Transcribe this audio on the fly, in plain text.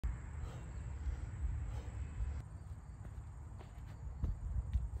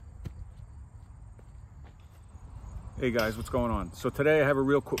Hey guys, what's going on? So today I have a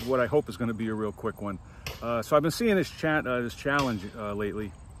real quick, what I hope is going to be a real quick one. So I've been seeing this challenge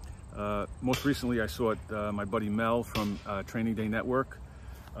lately. Most recently I saw it, my buddy Mel from Training Day Network.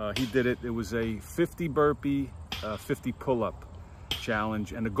 He did it. It was a 50 burpee, 50 pull-up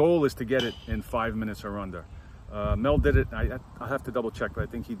challenge, and the goal is to get it in 5 minutes or under. Mel did it, I'll have to double check, but I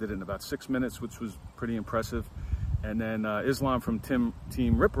think he did it in about 6 minutes, which was pretty impressive. And then Islam from Team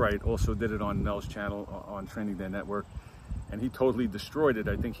Ripright also did it on Mel's channel on Training Day Network, and he totally destroyed it.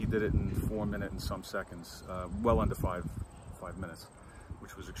 I think he did it in 4 minutes and some seconds, well under five minutes,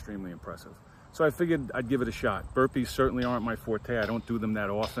 which was extremely impressive. So I figured I'd give it a shot. Burpees certainly aren't my forte. I don't do them that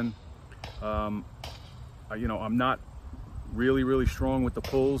often. You know, I'm not really strong with the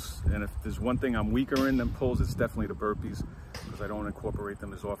pulls, and if there's one thing I'm weaker in than pulls, it's definitely the burpees, because I don't incorporate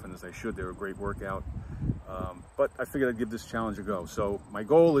them as often as I should. They're a great workout. But I figured I'd give this challenge a go. So my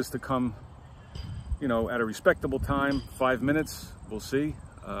goal is to come, you know, at a respectable time, 5 minutes. We'll see.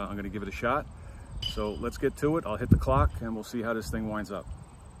 I'm going to give it a shot. So let's get to it. I'll hit the clock and we'll see how this thing winds up.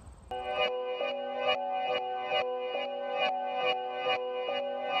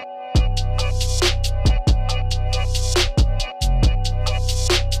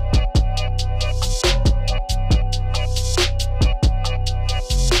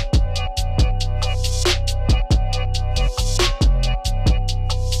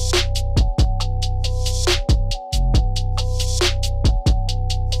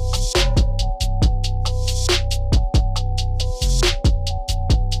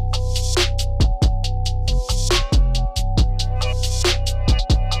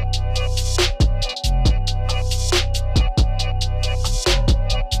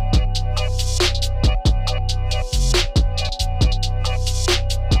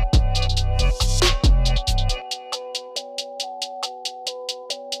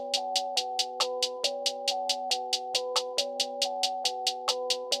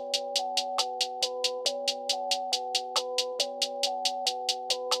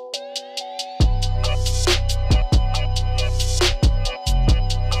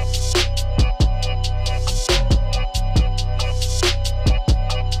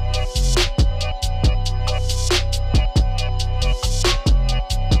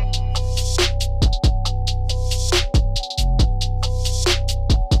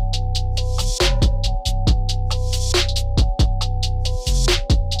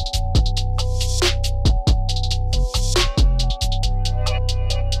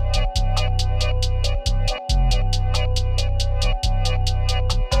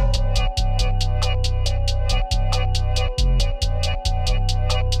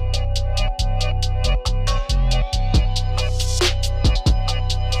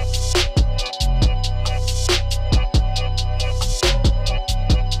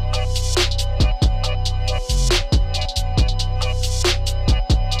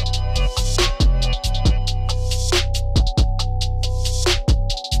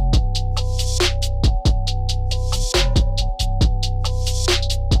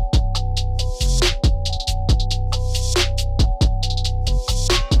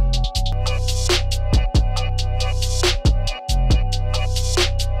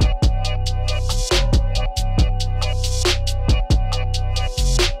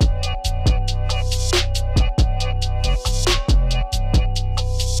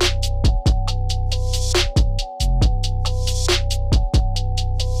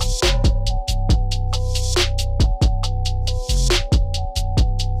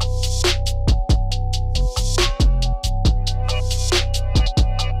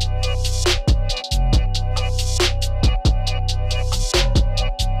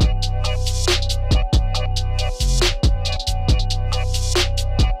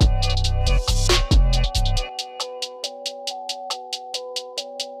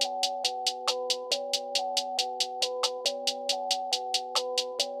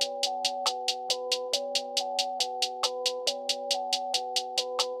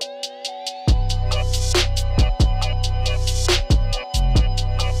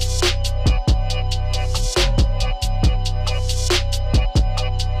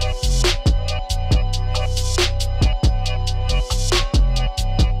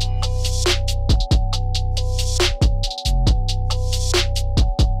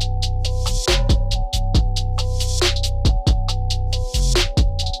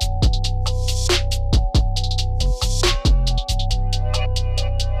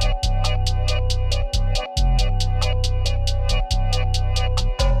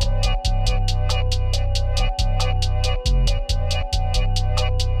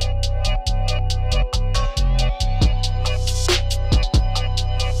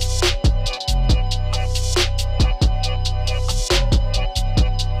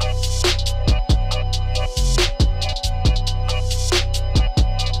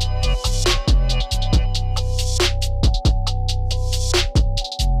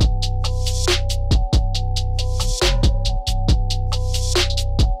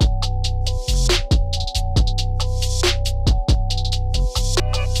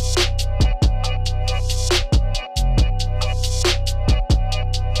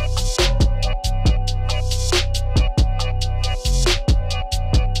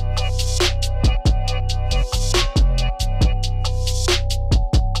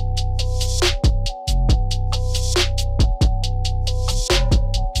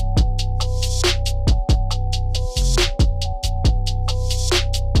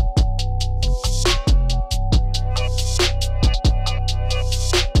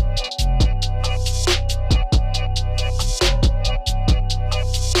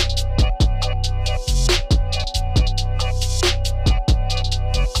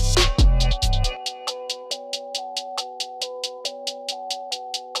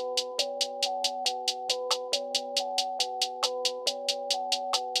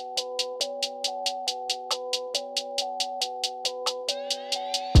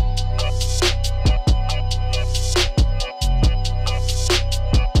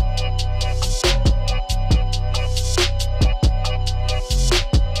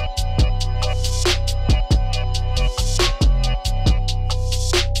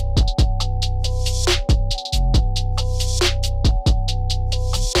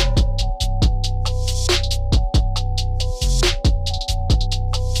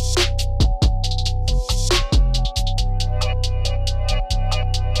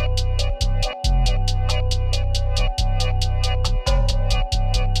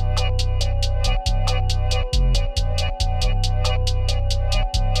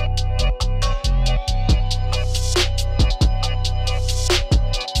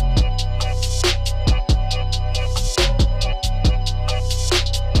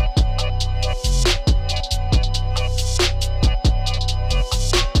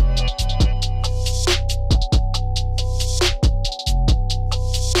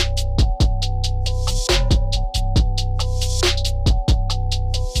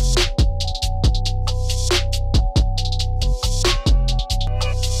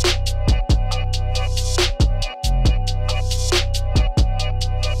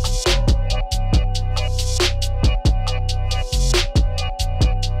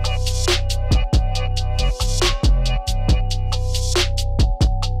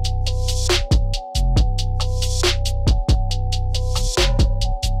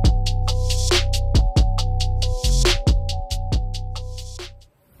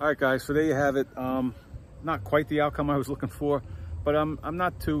 All right, guys, so there you have it. Not quite the outcome I was looking for, but I'm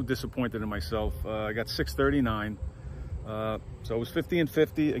not too disappointed in myself. I got 639. So it was 50 and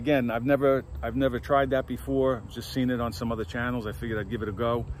 50. Again, I've never tried that before. I've just seen it on some other channels. I figured I'd give it a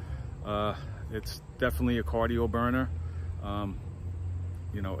go. It's definitely a cardio burner.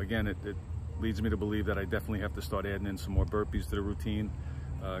 You know, again, it leads me to believe that I definitely have to start adding in some more burpees to the routine.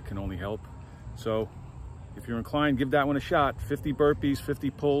 Can only help. So if you're inclined, give that one a shot. 50 burpees, 50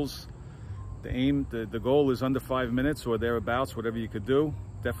 pulls. The goal is under 5 minutes or thereabouts, whatever you could do.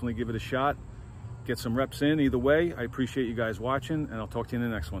 Definitely give it a shot. Get some reps in either way. I appreciate you guys watching, and I'll talk to you in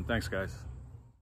the next one. Thanks, guys.